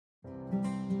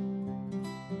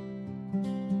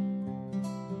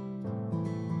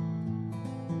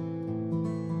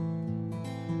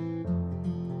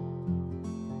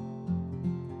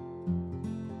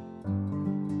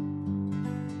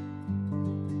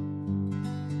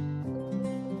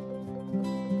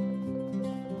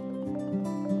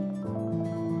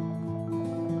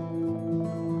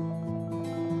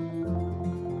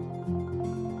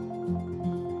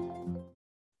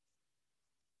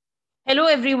Hello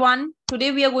everyone.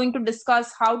 Today we are going to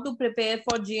discuss how to prepare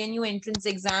for JNU Entrance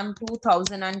Exam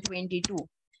 2022.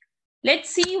 Let's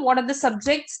see what are the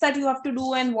subjects that you have to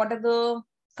do and what are the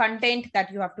content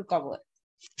that you have to cover.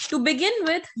 To begin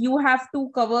with, you have to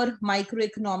cover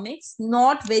microeconomics,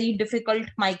 not very difficult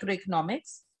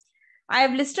microeconomics. I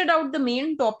have listed out the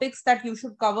main topics that you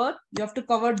should cover. You have to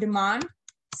cover demand,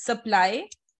 supply,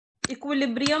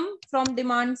 equilibrium from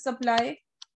demand supply,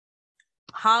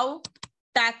 how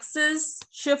taxes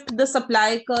shift the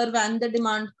supply curve and the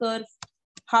demand curve,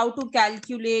 how to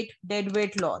calculate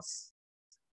deadweight loss.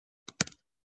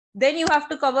 Then you have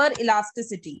to cover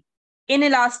elasticity. In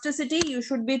elasticity, you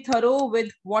should be thorough with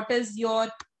what is your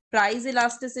price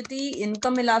elasticity,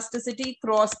 income elasticity,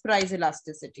 cross price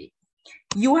elasticity.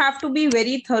 You have to be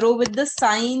very thorough with the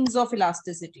signs of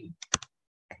elasticity.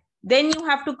 Then you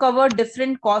have to cover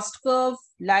different cost curve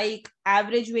like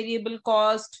average variable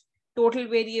cost, total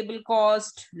variable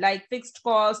cost, like fixed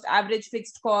cost, average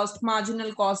fixed cost,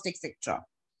 marginal cost, etc.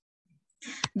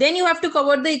 Then you have to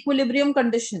cover the equilibrium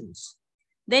conditions.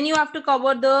 Then you have to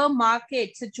cover the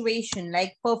market situation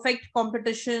like perfect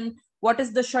competition, what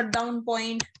is the shutdown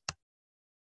point,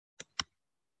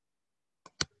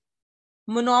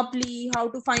 monopoly, how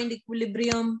to find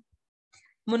equilibrium,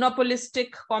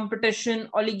 monopolistic competition,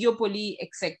 oligopoly,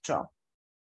 etc.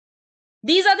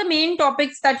 These are the main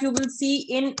topics that you will see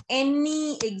in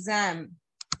any exam.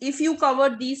 If you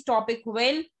cover these topics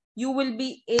well, you will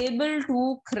be able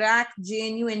to crack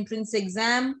JNU Entrance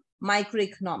Exam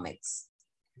Microeconomics.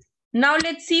 Now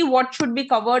let's see what should be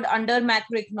covered under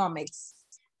macroeconomics.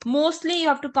 Mostly you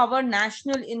have to cover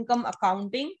national income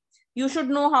accounting. You should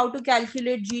know how to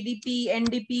calculate GDP,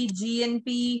 NDP,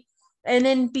 GNP,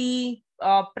 NNP,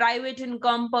 private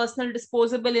income, personal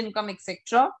disposable income,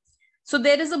 etc. So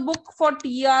there is a book for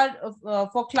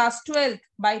for class 12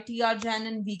 by TR Jain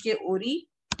and VK Ori.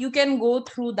 You can go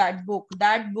through that book.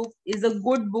 That book is a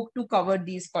good book to cover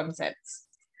these concepts.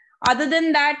 Other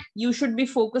than that, you should be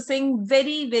focusing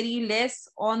very, very less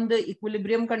on the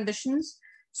equilibrium conditions.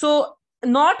 So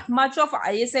not much of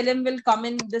ISLM will come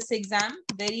in this exam,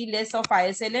 very less of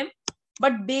ISLM,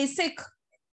 but basic,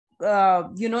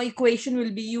 equation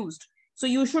will be used. So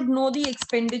you should know the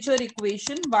expenditure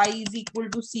equation, y is equal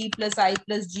to c plus I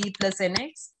plus g plus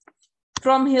nx.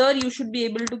 From here, you should be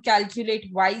able to calculate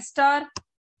y star.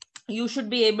 You should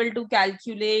be able to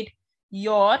calculate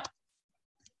your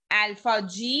alpha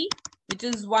g, which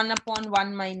is 1 upon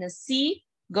 1 minus c,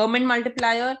 government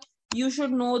multiplier. You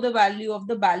should know the value of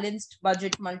the balanced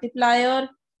budget multiplier,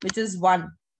 which is 1.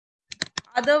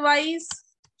 Otherwise,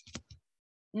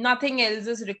 nothing else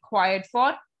is required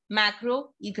for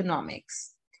macroeconomics.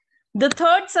 The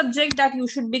third subject that you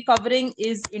should be covering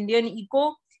is Indian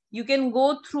Eco. You can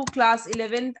go through class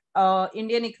 11th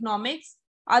Indian Economics.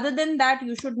 Other than that,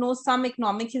 you should know some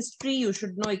economic history. You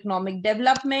should know economic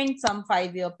development, some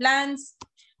 5-year plans,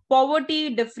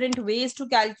 poverty, different ways to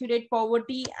calculate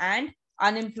poverty, and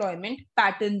unemployment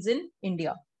patterns in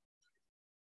India.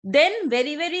 Then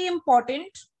very, very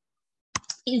important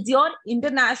is your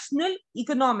international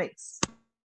economics.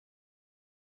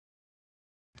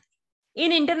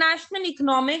 In international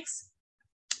economics,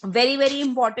 very, very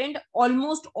important.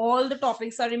 Almost all the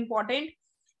topics are important.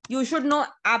 You should know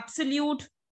absolute,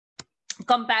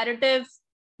 comparative.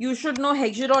 You should know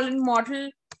Hegel-Rollin model.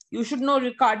 You should know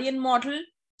Ricardian model.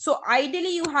 So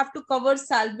ideally, you have to cover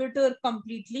Salvator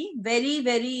completely. Very,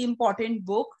 very important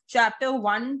book. Chapter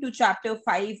 1 to chapter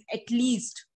 5 at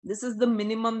least. This is the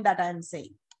minimum that I am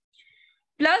saying.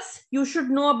 Plus, you should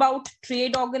know about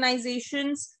trade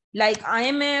organizations like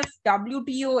IMF,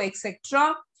 WTO,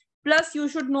 etc. Plus, you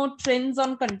should know trends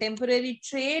on contemporary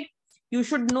trade. You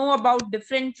should know about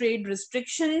different trade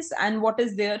restrictions and what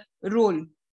is their role.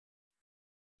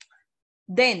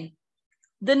 Then,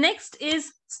 the next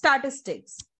is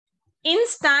statistics. In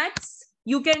stats,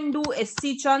 you can do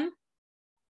SC Chand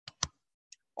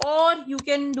or you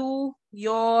can do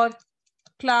your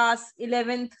class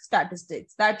 11th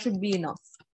statistics. That should be enough.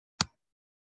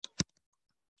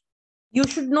 You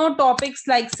should know topics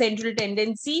like central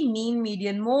tendency, mean,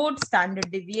 median, mode, standard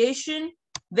deviation.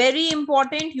 Very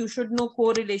important, you should know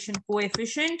correlation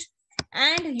coefficient,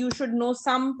 and you should know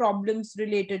some problems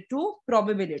related to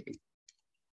probability.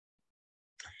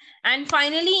 And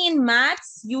finally, in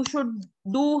maths, you should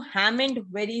do Hammond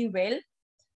very well.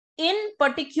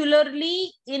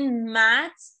 Particularly in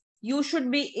maths, you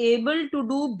should be able to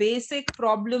do basic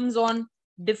problems on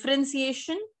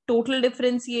differentiation, total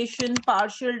differentiation,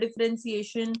 partial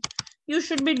differentiation. You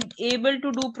should be able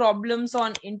to do problems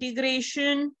on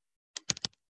integration.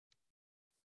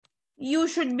 You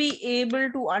should be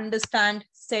able to understand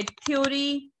set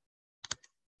theory.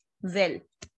 well.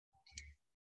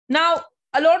 Now,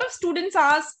 a lot of students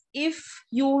ask if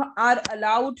you are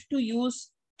allowed to use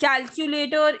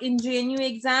calculator in JNU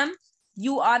exam.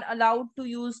 You are allowed to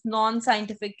use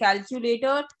non-scientific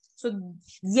calculator. So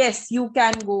yes, you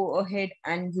can go ahead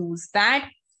and use that.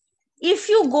 If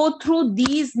you go through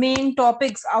these main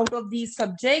topics out of these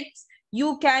subjects,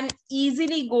 you can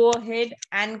easily go ahead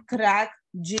and crack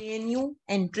JNU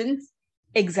entrance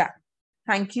exam.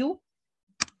 Thank you.